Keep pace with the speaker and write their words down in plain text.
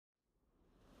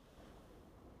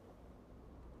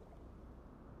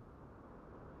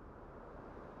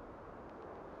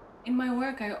In my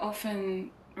work, I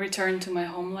often return to my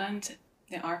homeland,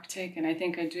 the Arctic, and I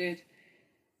think I do it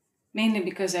mainly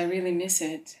because I really miss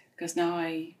it. Because now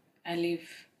I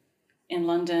live in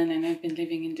London and I've been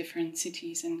living in different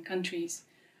cities and countries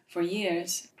for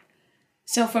years.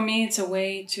 So for me, it's a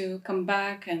way to come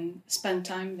back and spend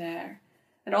time there.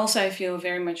 And also, I feel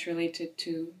very much related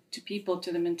to people,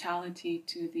 to the mentality,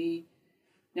 to the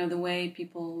way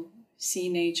people see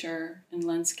nature and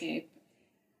landscape.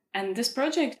 And this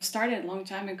project started a long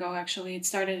time ago, actually. It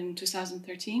started in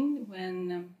 2013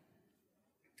 when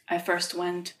I first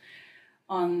went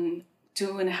on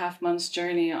 2.5 months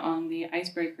journey on the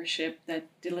icebreaker ship that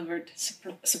delivered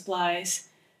supplies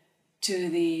to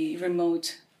the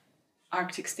remote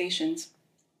Arctic stations.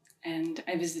 And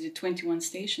I visited 21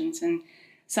 stations, and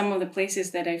some of the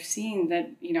places that I've seen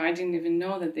that, I didn't even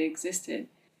know that they existed.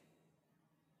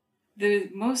 The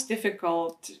most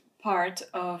difficult part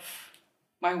of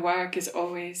my work is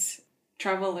always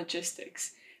travel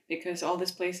logistics because all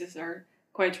these places are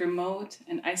quite remote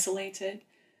and isolated.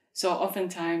 So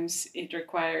oftentimes it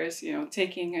requires,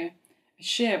 taking a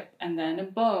ship and then a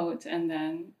boat and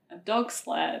then a dog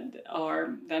sled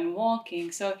or then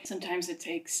walking. So sometimes it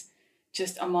takes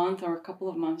just a month or a couple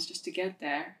of months just to get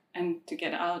there and to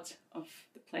get out of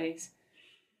the place.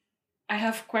 I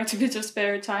have quite a bit of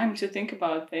spare time to think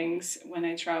about things when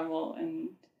I travel, and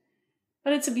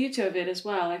but it's a beauty of it as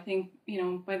well. I think,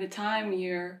 by the time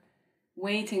you're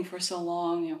waiting for so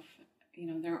long,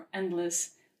 there are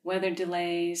endless weather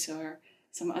delays or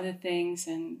some other things,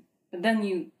 and but then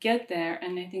you get there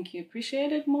and I think you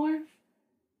appreciate it more.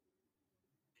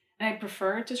 I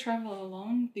prefer to travel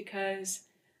alone because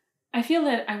I feel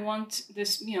that I want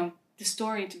this, the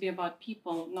story to be about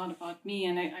people, not about me.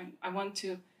 And I want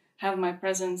to have my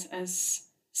presence as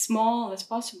small as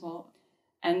possible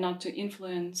and not to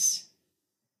influence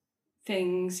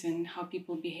things and how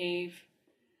people behave.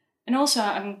 And also,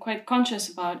 I'm quite conscious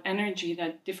about energy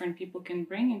that different people can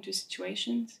bring into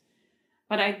situations.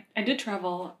 But I do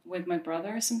travel with my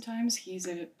brother sometimes. He's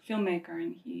a filmmaker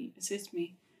and he assists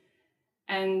me.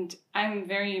 And I'm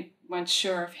very much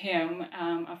sure of him,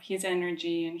 of his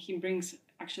energy, and he brings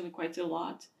actually quite a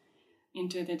lot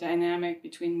into the dynamic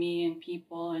between me and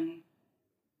people. And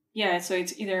yeah, so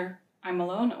it's either I'm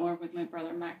alone or with my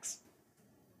brother Max.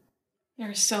 There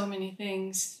are so many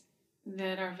things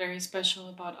that are very special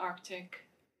about Arctic.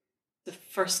 The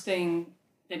first thing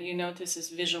that you notice is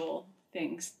visual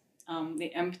things,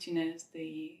 the emptiness,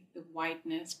 the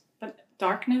whiteness, but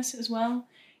darkness as well.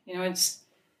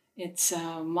 It's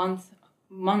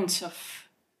months of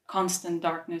constant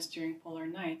darkness during polar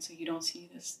night, so you don't see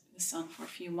the sun for a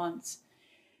few months,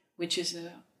 which is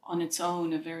on its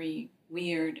own a very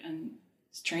weird and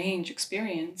strange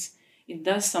experience. It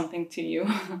does something to you,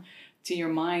 to your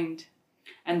mind.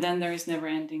 And then there is never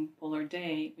ending polar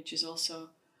day, which is also,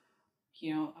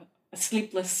 a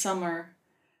sleepless summer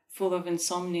full of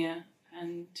insomnia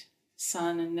and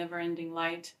sun and never ending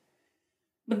light.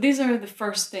 But these are the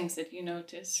first things that you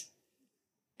notice.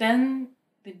 Then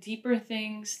the deeper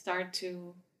things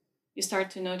you start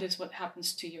to notice what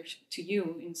happens to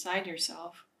you inside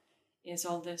yourself is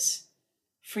all this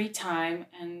free time.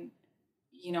 And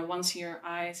once your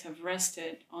eyes have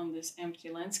rested on this empty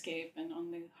landscape and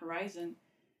on the horizon,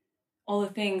 all the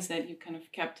things that you kind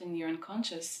of kept in your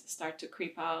unconscious start to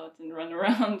creep out and run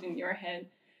around in your head.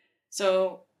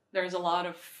 So there's a lot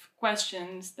of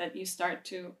questions that you start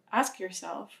to ask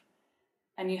yourself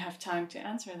and you have time to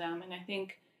answer them. And I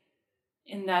think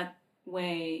in that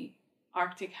way,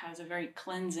 Arctic has a very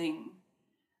cleansing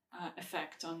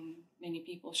effect on many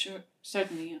people, sure,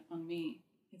 certainly on me.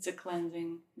 It's a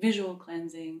cleansing, visual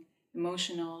cleansing,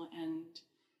 emotional and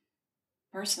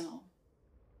personal.